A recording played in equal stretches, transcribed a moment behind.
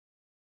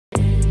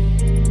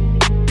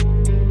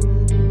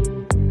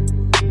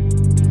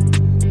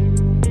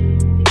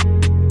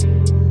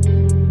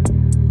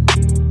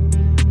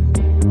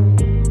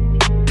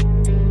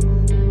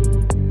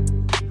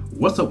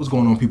What's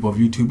going on, people of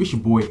YouTube? It's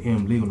your boy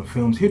M Lee on the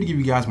Films, here to give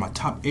you guys my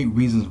top 8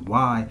 reasons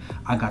why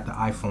I got the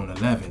iPhone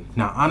 11.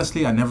 Now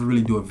honestly, I never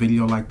really do a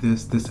video like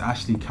this. This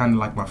actually kind of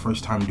like my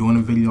first time doing a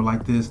video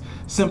like this,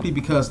 simply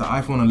because the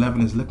iPhone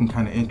 11 is looking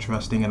kind of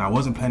interesting and I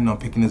wasn't planning on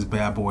picking this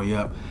bad boy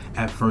up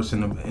at first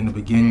in the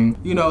beginning.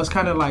 You know, it's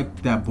kind of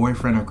like that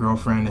boyfriend or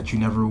girlfriend that you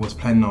never was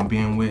planning on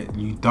being with.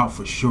 You thought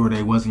for sure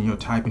they wasn't your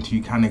type until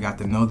you kind of got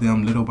to know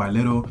them little by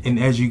little, and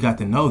as you got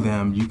to know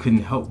them, you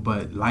couldn't help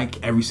but like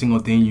every single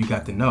thing you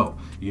got to know.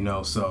 You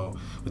know, so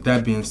with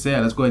that being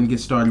said, let's go ahead and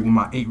get started with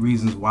my 8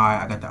 reasons why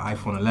I got the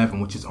iPhone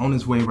 11, which is on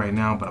its way right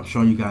now, but I'm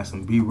showing you guys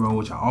some B-roll,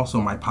 which I also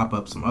might pop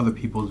up some other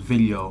people's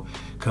video,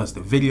 because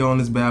the video on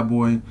this bad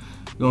boy,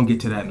 we're gonna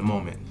get to that in a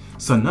moment.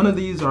 So none of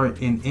these are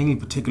in any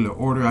particular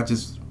order. I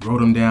just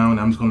wrote them down.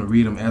 I'm just going to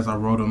read them as I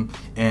wrote them.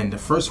 And the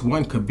first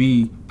one could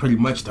be pretty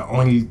much the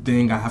only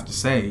thing I have to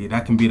say.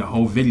 That can be the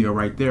whole video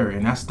right there.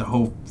 And that's the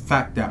whole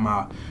fact that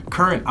my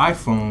current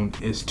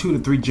iPhone is 2 to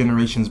 3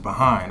 generations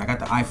behind. I got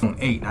the iPhone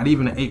 8, not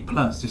even the 8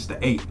 Plus, just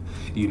the 8,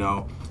 you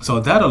know. So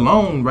that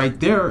alone right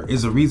there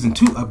is a reason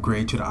to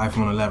upgrade to the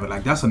iPhone 11.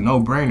 Like, that's a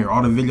no-brainer.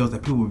 All the videos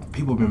that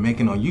people have been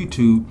making on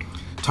YouTube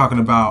talking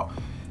about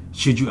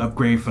should you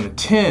upgrade from the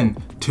 10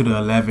 to the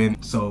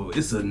 11, so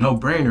it's a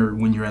no-brainer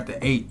when you're at the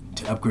 8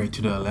 to upgrade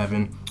to the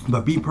 11.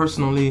 But me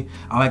personally,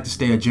 I like to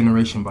stay a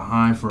generation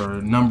behind for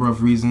a number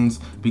of reasons,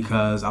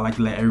 because I like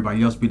to let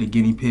everybody else be the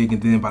guinea pig,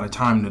 and then by the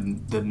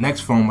time the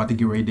next phone about to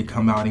get ready to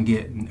come out and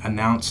get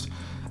announced,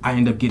 I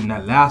end up getting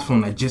that last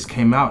phone that just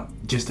came out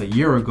just a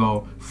year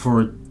ago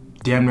for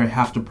damn near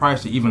half the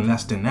price or even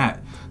less than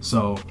that.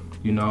 So,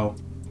 you know,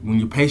 when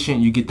you're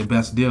patient, you get the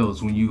best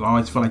deals. When you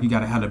always feel like you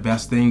gotta have the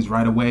best things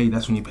right away,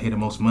 that's when you pay the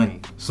most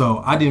money.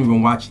 So I didn't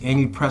even watch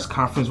any press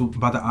conference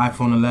about the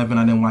iPhone 11.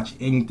 I didn't watch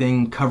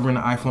anything covering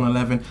the iPhone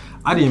 11.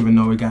 I didn't even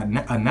know it got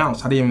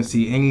announced. I didn't even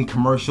see any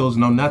commercials,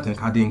 no nothing.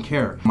 I didn't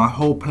care. My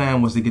whole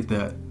plan was to get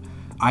the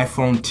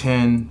iPhone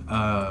 10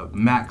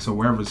 Max, or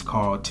whatever it's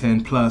called,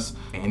 10 Plus,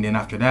 and then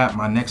after that,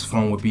 my next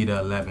phone would be the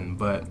 11.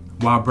 But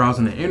while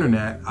browsing the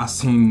internet, I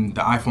seen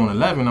the iPhone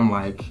 11. I'm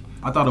like,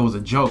 I thought it was a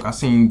joke. I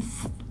seen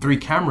 3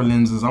 camera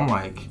lenses. I'm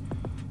like,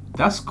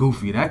 that's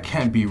goofy. That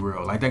can't be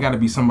real. Like, that got to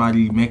be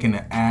somebody making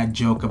an ad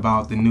joke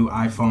about the new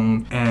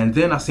iPhone. And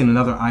then I seen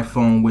another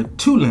iPhone with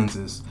 2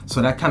 lenses.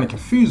 So that kind of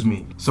confused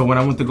me. So when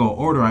I went to go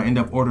order, I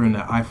ended up ordering the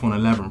iPhone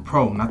 11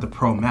 Pro, not the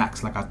Pro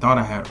Max like I thought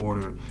I had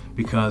ordered,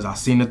 because I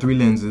seen the 3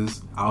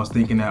 lenses. I was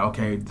thinking that,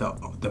 okay,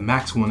 the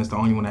Max one is the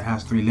only one that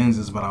has 3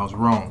 lenses, but I was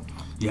wrong.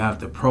 You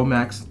have the Pro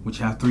Max, which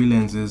have 3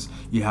 lenses.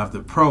 You have the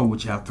Pro,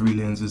 which have 3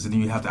 lenses, and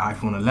then you have the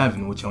iPhone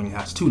 11, which only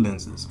has 2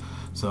 lenses.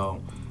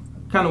 So,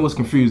 kind of was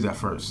confused at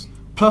first.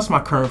 Plus, my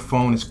current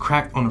phone is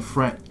cracked on the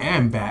front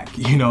and back,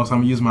 you know, so I'm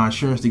gonna use my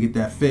insurance to get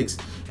that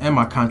fixed. And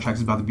my contract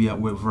is about to be up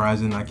with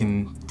Verizon like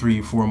in 3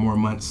 or 4 more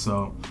months,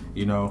 so,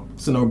 you know,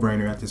 it's a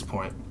no-brainer at this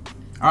point.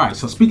 All right,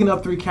 so speaking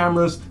of 3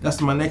 cameras, that's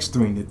my next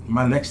thing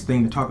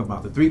to talk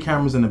about, the 3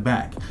 cameras in the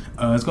back.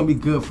 It's gonna be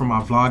good for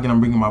my vlogging. I'm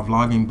bringing my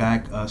vlogging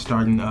back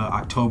starting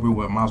October,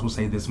 well, might as well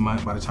say this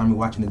month by the time you're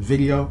watching this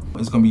video.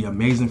 It's gonna be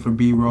amazing for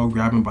B-roll,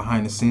 grabbing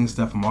behind the scenes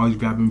stuff. I'm always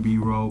grabbing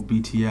B-roll,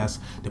 BTS,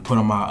 to put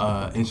on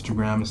my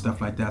Instagram and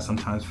stuff like that,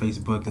 sometimes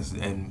Facebook,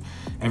 and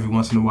every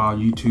once in a while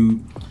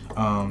YouTube.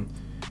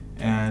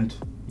 And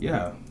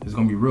yeah, it's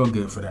gonna be real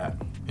good for that.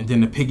 And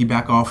then to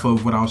piggyback off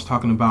of what I was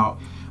talking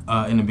about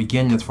in the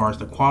beginning, as far as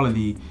the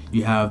quality,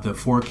 you have the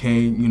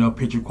 4K, you know,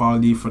 picture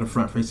quality for the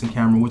front-facing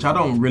camera, which I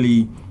don't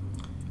really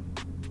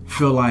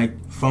feel like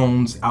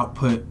phones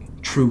output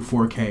true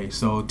 4K.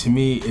 So to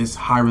me, it's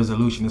high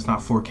resolution. It's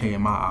not 4K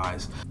in my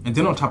eyes. And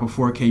then on top of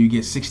 4K, you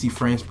get 60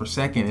 frames per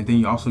second, and then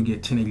you also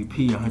get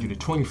 1080p,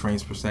 120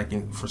 frames per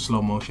second for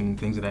slow motion and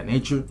things of that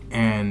nature.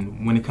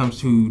 And when it comes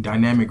to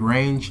dynamic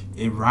range,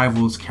 it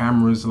rivals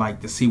cameras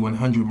like the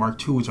C100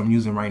 Mark II, which I'm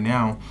using right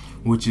now,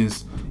 which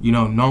is, you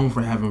know, known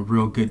for having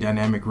real good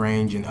dynamic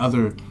range, and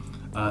other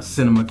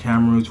cinema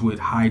cameras with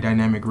high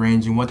dynamic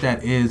range. And what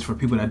that is, for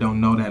people that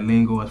don't know that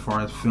lingo as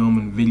far as film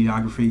and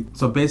videography,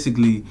 so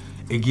basically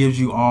it gives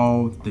you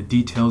all the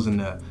details in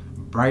the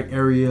bright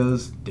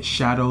areas, the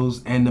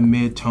shadows, and the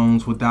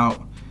mid-tones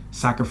without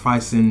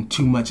sacrificing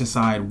too much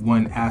inside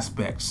one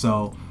aspect.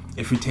 So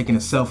if you're taking a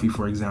selfie,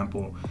 for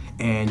example,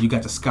 and you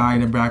got the sky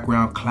in the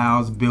background,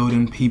 clouds,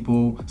 building,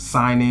 people,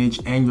 signage,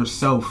 and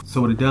yourself,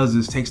 so what it does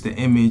is takes the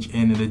image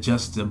and it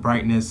adjusts the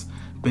brightness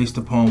based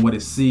upon what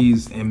it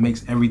sees and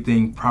makes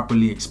everything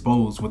properly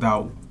exposed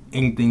without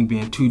anything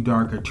being too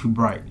dark or too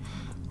bright.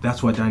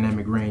 That's what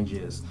dynamic range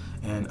is.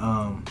 And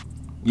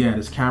yeah,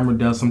 this camera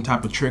does some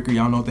type of trickery.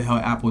 I don't know what the hell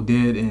Apple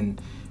did,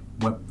 and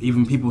what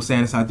even people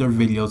saying inside their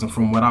videos, and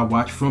from what I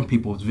watch from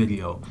people's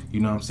video,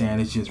 you know what I'm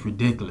saying, it's just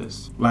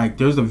ridiculous. Like,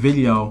 there's a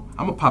video,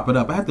 I'm gonna pop it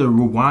up. I had to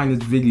rewind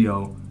this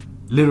video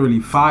literally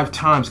 5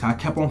 times because I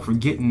kept on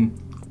forgetting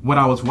what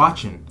I was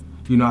watching.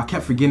 You know, I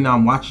kept forgetting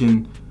I'm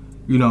watching,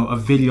 you know, a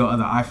video of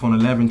the iPhone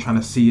 11, trying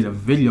to see the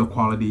video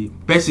quality.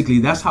 Basically,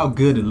 that's how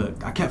good it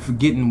looked. I kept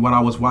forgetting what I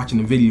was watching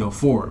the video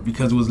for,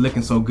 because it was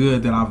looking so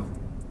good that I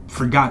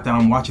forgot that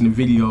I'm watching a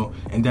video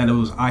and that it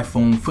was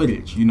iPhone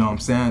footage. You know what I'm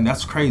saying?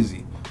 That's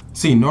crazy.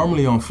 See,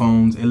 normally on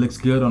phones, it looks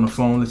good on the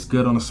phone, looks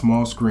good on a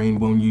small screen,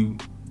 but when you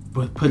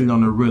put it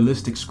on a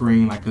realistic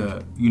screen, like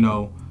a,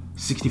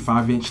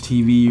 65-inch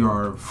TV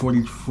or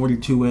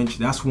 42-inch,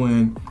 that's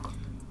when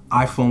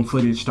iPhone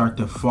footage start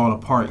to fall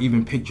apart,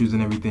 even pictures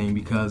and everything,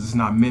 because it's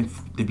not meant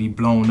to be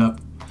blown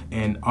up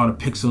and all the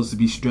pixels to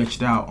be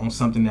stretched out on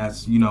something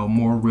that's,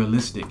 more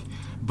realistic.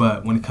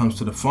 But when it comes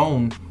to the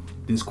phone,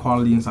 this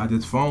quality inside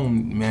this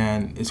phone,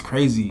 man, it's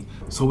crazy.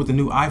 So with the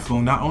new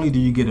iPhone, not only do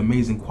you get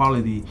amazing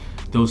quality,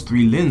 those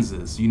 3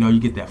 lenses, you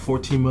get that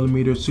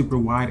 14mm super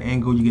wide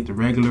angle, you get the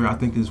regular, I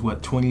think is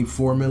what,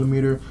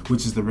 24mm,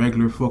 which is the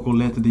regular focal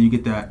length, and then you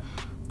get that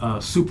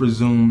super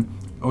zoom,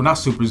 or not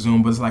super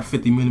zoom, but it's like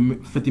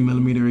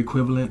 50mm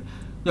equivalent.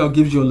 It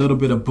gives you a little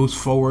bit of boost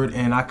forward.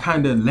 And I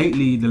kind of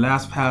lately, the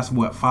past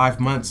 5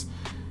 months,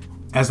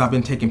 as I've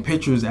been taking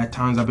pictures, at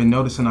times I've been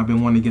noticing I've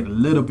been wanting to get a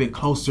little bit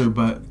closer,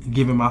 but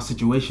given my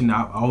situation,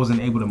 I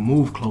wasn't able to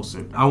move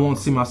closer. I won't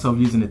see myself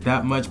using it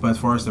that much, but as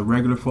far as the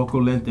regular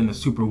focal length and the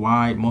super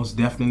wide, most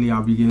definitely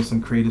I'll be getting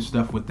some creative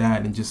stuff with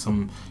that and just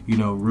some,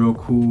 real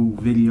cool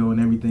video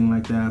and everything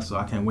like that, so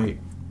I can't wait.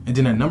 And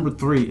then at number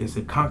 3 is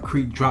a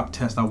concrete drop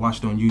test I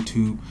watched on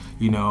YouTube,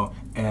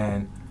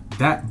 and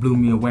that blew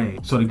me away.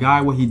 So the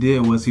guy, what he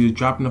did was he was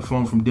dropping the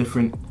phone from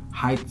different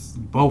heights,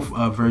 both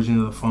versions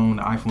of the phone,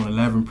 the iPhone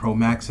 11 Pro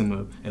Max and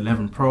the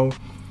 11 Pro.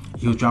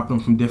 He was dropping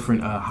them from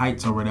different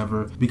heights or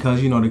whatever,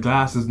 because the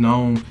glass is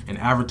known and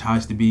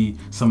advertised to be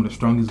some of the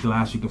strongest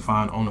glass you can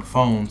find on a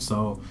phone.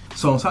 So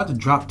inside the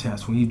drop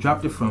test, when he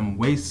dropped it from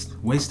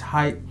waist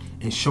height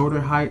and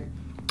shoulder height,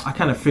 I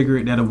kind of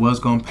figured that it was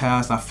going to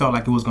pass. I felt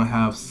like it was going to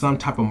have some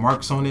type of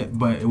marks on it,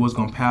 but it was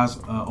going to pass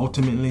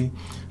ultimately.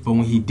 But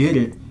when he did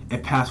it,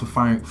 it passed with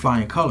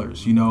flying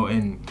colors,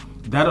 and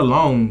that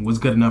alone was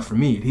good enough for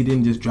me. He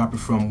didn't just drop it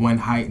from one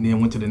height and then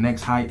went to the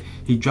next height.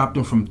 He dropped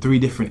them from 3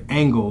 different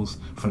angles,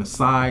 from the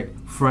side,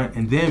 front,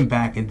 and then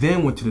back, and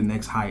then went to the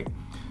next height.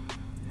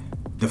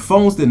 The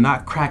phones did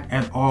not crack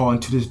at all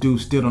until this dude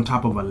stood on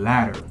top of a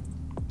ladder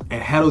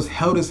and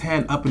held his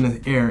hand up in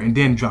the air and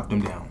then dropped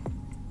them down.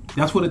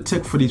 That's what it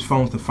took for these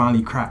phones to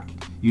finally crack,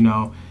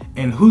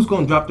 And who's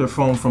gonna drop their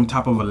phone from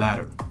top of a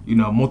ladder,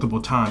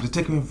 multiple times? It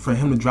took for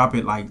him to drop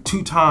it like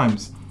 2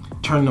 times,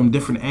 turn them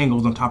different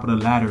angles on top of the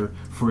ladder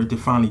for it to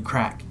finally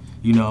crack,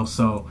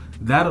 So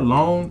that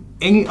alone,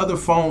 any other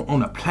phone on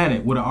the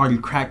planet would have already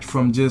cracked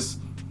from just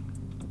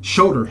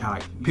shoulder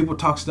height. People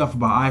talk stuff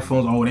about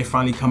iPhones, oh, they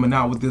finally coming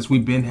out with this,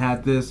 we've been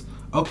had this.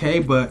 Okay,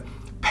 but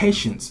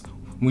patience.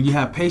 When you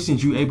have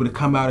patience, you're able to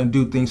come out and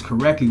do things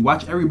correctly.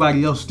 Watch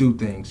everybody else do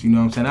things, what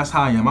I'm saying? That's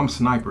how I am. I'm a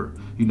sniper.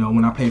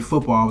 When I played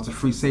football, I was a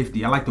free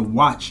safety. I like to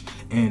watch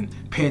and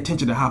pay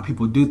attention to how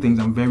people do things.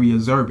 I'm very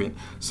observant.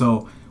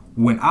 So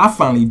when I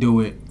finally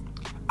do it,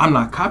 I'm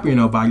not copying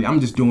nobody. I'm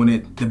just doing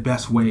it the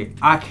best way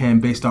I can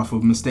based off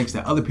of mistakes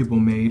that other people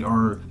made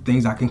or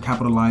things I can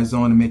capitalize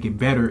on and make it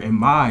better in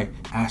my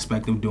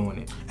aspect of doing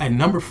it. At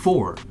number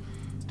 4,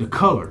 the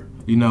color.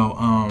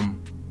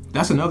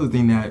 That's another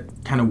thing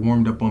that kind of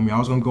warmed up on me. I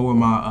was gonna go with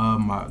my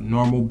my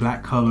normal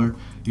black color,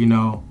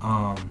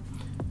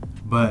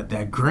 but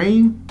that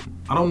green,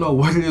 I don't know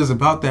what it is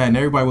about that, and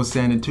everybody was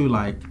saying it too.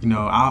 Like,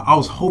 I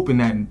was hoping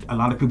that a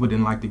lot of people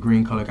didn't like the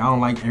green color. I don't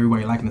like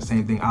everybody liking the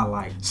same thing I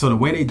like. So the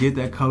way they did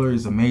that color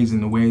is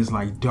amazing. The way it's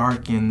like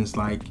dark and it's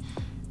like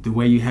the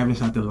way you have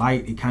inside the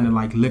light, it kind of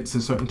like looks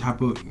a certain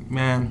type of,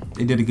 man,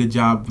 they did a good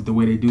job with the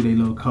way they do their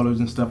little colors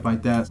and stuff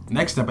like that.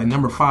 Next up at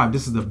number 5,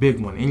 this is the big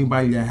one.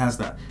 Anybody that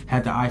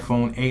had the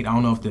iPhone 8, I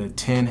don't know if the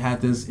 10 had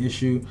this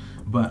issue,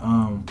 but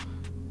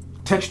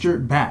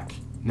textured back.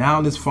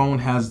 Now this phone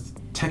has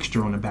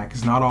texture on the back.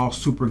 It's not all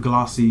super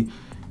glossy.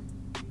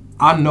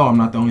 I know I'm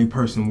not the only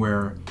person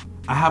where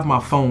I have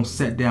my phone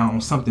set down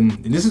on something,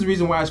 and this is the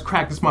reason why it's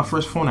cracked. It's my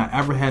first phone I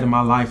ever had in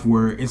my life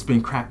where it's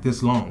been cracked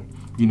this long.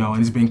 And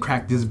it's been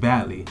cracked this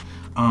badly.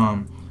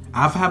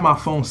 I've had my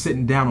phone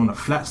sitting down on a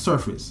flat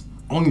surface,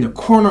 only the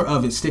corner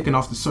of it sticking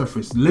off the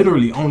surface,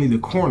 literally only the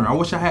corner. I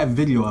wish I had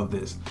video of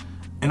this.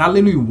 And I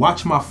literally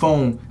watched my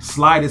phone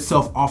slide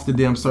itself off the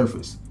damn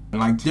surface.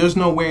 Like, there's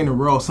no way in the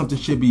world something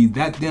should be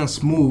that damn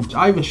smooth.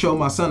 I even showed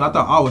my son, I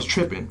thought I was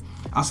tripping.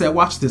 I said,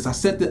 watch this. I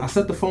set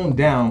the phone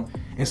down,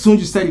 and as soon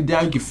as you set it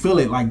down, you can feel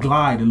it like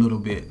glide a little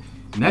bit.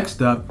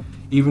 Next up,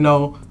 even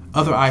though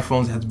other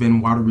iPhones has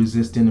been water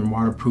resistant and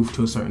waterproof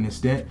to a certain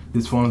extent,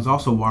 this phone is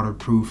also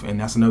waterproof, and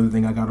that's another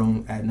thing I got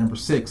on at number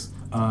 6,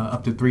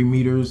 up to 3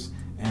 meters,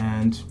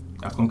 and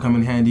that's gonna come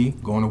in handy.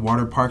 Going to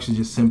water parks is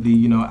just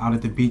simply, out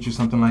at the beach or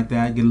something like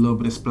that, get a little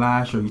bit of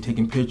splash, or you're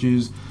taking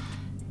pictures,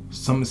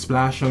 something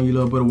splash on you, a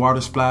little bit of water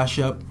splash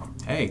up.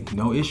 Hey,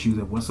 no issues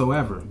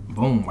whatsoever.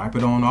 Boom, wipe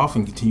it on off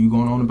and continue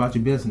going on about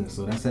your business.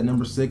 So that's at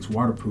number 6,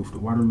 waterproof, the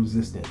water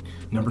resistant.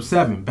 Number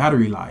 7,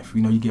 battery life.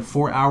 You get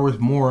 4 hours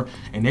more,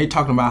 and they're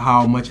talking about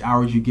how much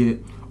hours you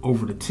get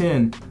over the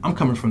 10. I'm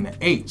coming from the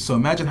 8, so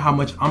imagine how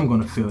much I'm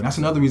gonna feel. That's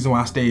another reason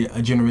why I stay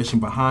a generation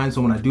behind.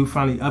 So when I do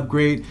finally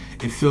upgrade,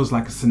 it feels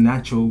like a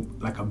natural,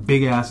 like a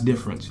big ass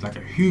difference, like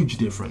a huge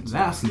difference.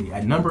 Lastly,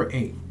 at number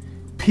 8,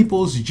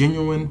 people's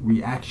genuine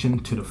reaction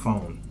to the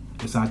phone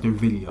inside their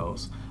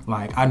videos.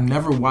 Like, I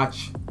never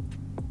watch,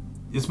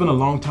 it's been a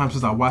long time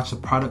since I watched a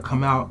product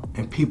come out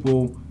and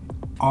people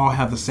all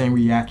have the same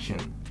reaction,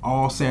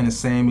 all saying the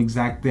same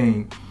exact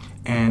thing.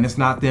 And it's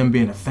not them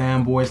being a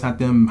fanboy, it's not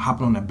them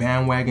hopping on the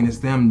bandwagon, it's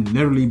them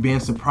literally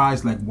being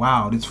surprised, like,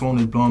 wow, this phone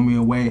is blowing me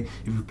away.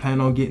 If you plan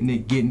on getting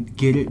it,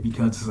 get it,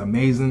 because it's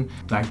amazing.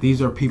 Like,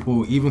 these are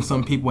people, even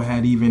some people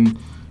had even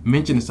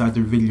mentioned inside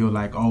their video,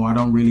 like, oh, I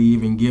don't really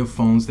even give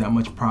phones that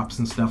much props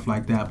and stuff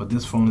like that, but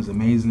this phone is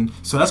amazing.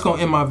 So that's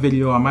gonna end my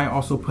video. I might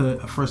also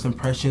put a first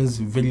impressions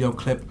video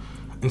clip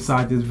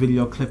inside this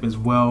video clip as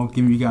well,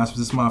 giving you guys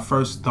just my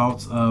first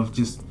thoughts of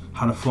just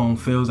how the phone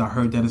feels. I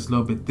heard that it's a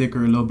little bit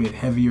thicker, a little bit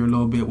heavier, a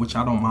little bit, which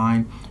I don't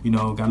mind. You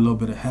know, got a little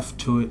bit of heft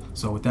to it.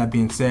 So with that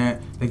being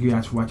said, thank you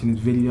guys for watching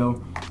this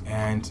video.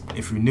 And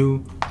if you're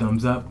new,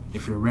 thumbs up.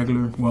 If you're a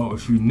regular, well,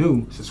 if you're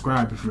new,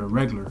 subscribe. If you're a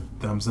regular,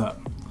 thumbs up.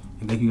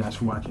 And thank you guys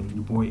for watching.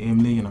 Your boy M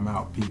Lee, and I'm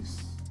out.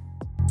 Peace.